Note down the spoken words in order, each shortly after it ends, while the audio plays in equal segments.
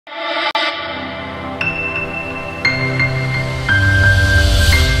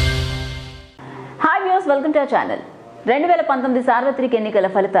Viewers, welcome to our channel. 2019 సార్వత్రిక ఎన్నికల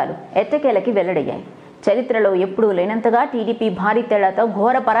ఫలితాలు ఎట్టకేలకి వెల్లడయ్యాయి. చరిత్రలో ఎప్పుడూ లేనంతగా టీడీపీ భారీ తేడాతో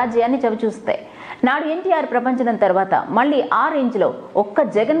ఘోర పరాజయాన్ని చవిచూస్తాయి. నాడు ఎన్టీఆర్ ప్రపంచనం తర్వాత మళ్లీ ఆ రేంజ్లో ఒక్క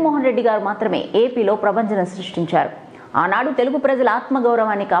జగన్మోహన్ రెడ్డి గారు మాత్రమే ఏపీలో ప్రపంచనం సృష్టించారు. ఆనాడు తెలుగు ప్రజల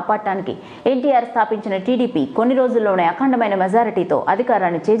ఆత్మగౌరవాన్ని కాపాడటానికి ఎన్టీఆర్ స్థాపించిన టీడీపీ కొన్ని రోజుల్లోనే అఖండమైన మెజారిటీతో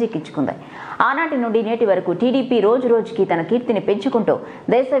అధికారాన్ని చేజిక్కించుకుంది. ఆనాటి నుండి నేటి వరకు టీడీపీ రోజు రోజుకి తన కీర్తిని పెంచుకుంటూ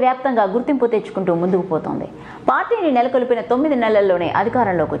దేశవ్యాప్తంగా గుర్తింపు తెచ్చుకుంటూ ముందుకు పోతోంది. పార్టీని నెలకొల్పిన 9 నెలల్లోనే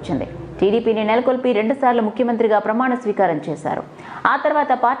అధికారంలోకి వచ్చింది. టీడీపీని నెలకొల్పి 2 సార్లు ముఖ్యమంత్రిగా ప్రమాణ స్వీకారం చేశారు. ఆ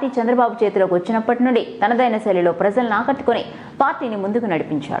తర్వాత పార్టీ చంద్రబాబు చేతిలోకి వచ్చినప్పటి నుండి తనదైన శైలిలో ప్రజలను ఆకట్టుకుని పార్టీని ముందుకు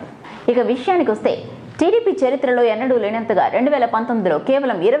నడిపించాడు. ఇక విషయానికి వస్తే టీడీపీ చరిత్రలో ఎన్నడూ లేనంతగా 2019లో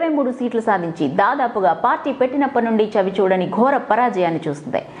కేవలం 23 సీట్లు సాధించి దాదాపుగా పార్టీ పెట్టినప్పటి నుండి చవి చూడని ఘోర పరాజయాన్ని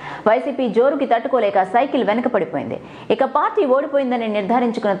చూస్తుంది. వైసీపీ జోరుకి తట్టుకోలేక సైకిల్ వెనకపడిపోయింది. ఇక పార్టీ ఓడిపోయిందని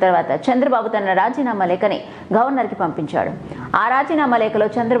నిర్ధారించుకున్న తర్వాత చంద్రబాబు తన రాజీనామా లేఖని గవర్నర్కి పంపించాడు. ఆ రాజీనామా లేఖలో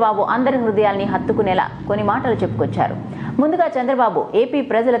చంద్రబాబు అందరి హృదయాల్ని హత్తుకునేలా కొన్ని మాటలు చెప్పుకొచ్చారు. ముందుగా చంద్రబాబు ఏపీ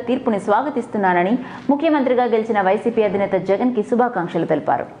ప్రజల తీర్పుని స్వాగతిస్తున్నానని, ముఖ్యమంత్రిగా గెలిచిన వైసీపీ అధినేత జగన్ కి శుభాకాంక్షలు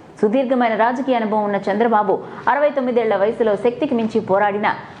తెలిపారు. సుదీర్ఘమైన రాజకీయ అనుభవం ఉన్న చంద్రబాబు 69 ఏళ్ల వయసులో శక్తికి మించి పోరాడిన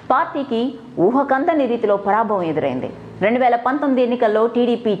పార్టీకి ఊహకందని రీతిలో పరాభవం ఎదురైంది. 2019 ఎన్నికల్లో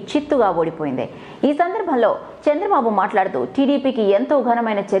టీడీపీ చిత్తుగా ఓడిపోయింది. ఈ సందర్భంలో చంద్రబాబు మాట్లాడుతూ టీడీపీకి ఎంతో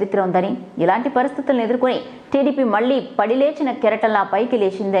ఘనమైన చరిత్ర ఉందని, ఇలాంటి పరిస్థితులను ఎదుర్కొని టీడీపీ మళ్లీ పడిలేచిన కెరటంలా పైకి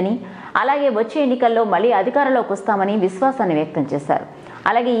లేచిందని, అలాగే వచ్చే ఎన్నికల్లో మళ్లీ అధికారంలోకి వస్తామని విశ్వాసాన్ని వ్యక్తం చేశారు.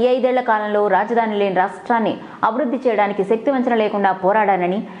 అలాగే ఈ 5 ఏళ్ల కాలంలో రాజధాని లేని రాష్ట్రాన్ని అభివృద్ధి చేయడానికి శక్తివంచన లేకుండా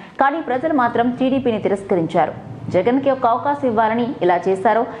పోరాడానని, కానీ ప్రజలు మాత్రం టీడీపీని తిరస్కరించారు. జగన్కి ఒక అవకాశం ఇవ్వాలని ఇలా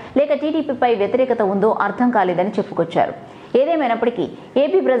చేశారో లేక టీడీపీపై వ్యతిరేకత ఉందో అర్థం కాలేదని చెప్పుకొచ్చారు. ఏదేమైనప్పటికీ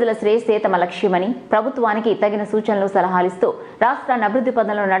ఏపీ ప్రజల శ్రేయస్సే తమ లక్ష్యమని, ప్రభుత్వానికి తగిన సూచనలు సలహాలిస్తూ రాష్ట్రాన్ని అభివృద్ధి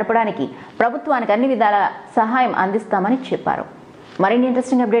పథంలో నడపడానికి ప్రభుత్వానికి అన్ని విధాల సహాయం అందిస్తామని చెప్పారు. మరిన్ని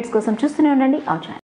ఇంట్రెస్టింగ్ అప్డేట్స్ కోసం చూస్తూనే ఉండండి ఆ ఛానల్.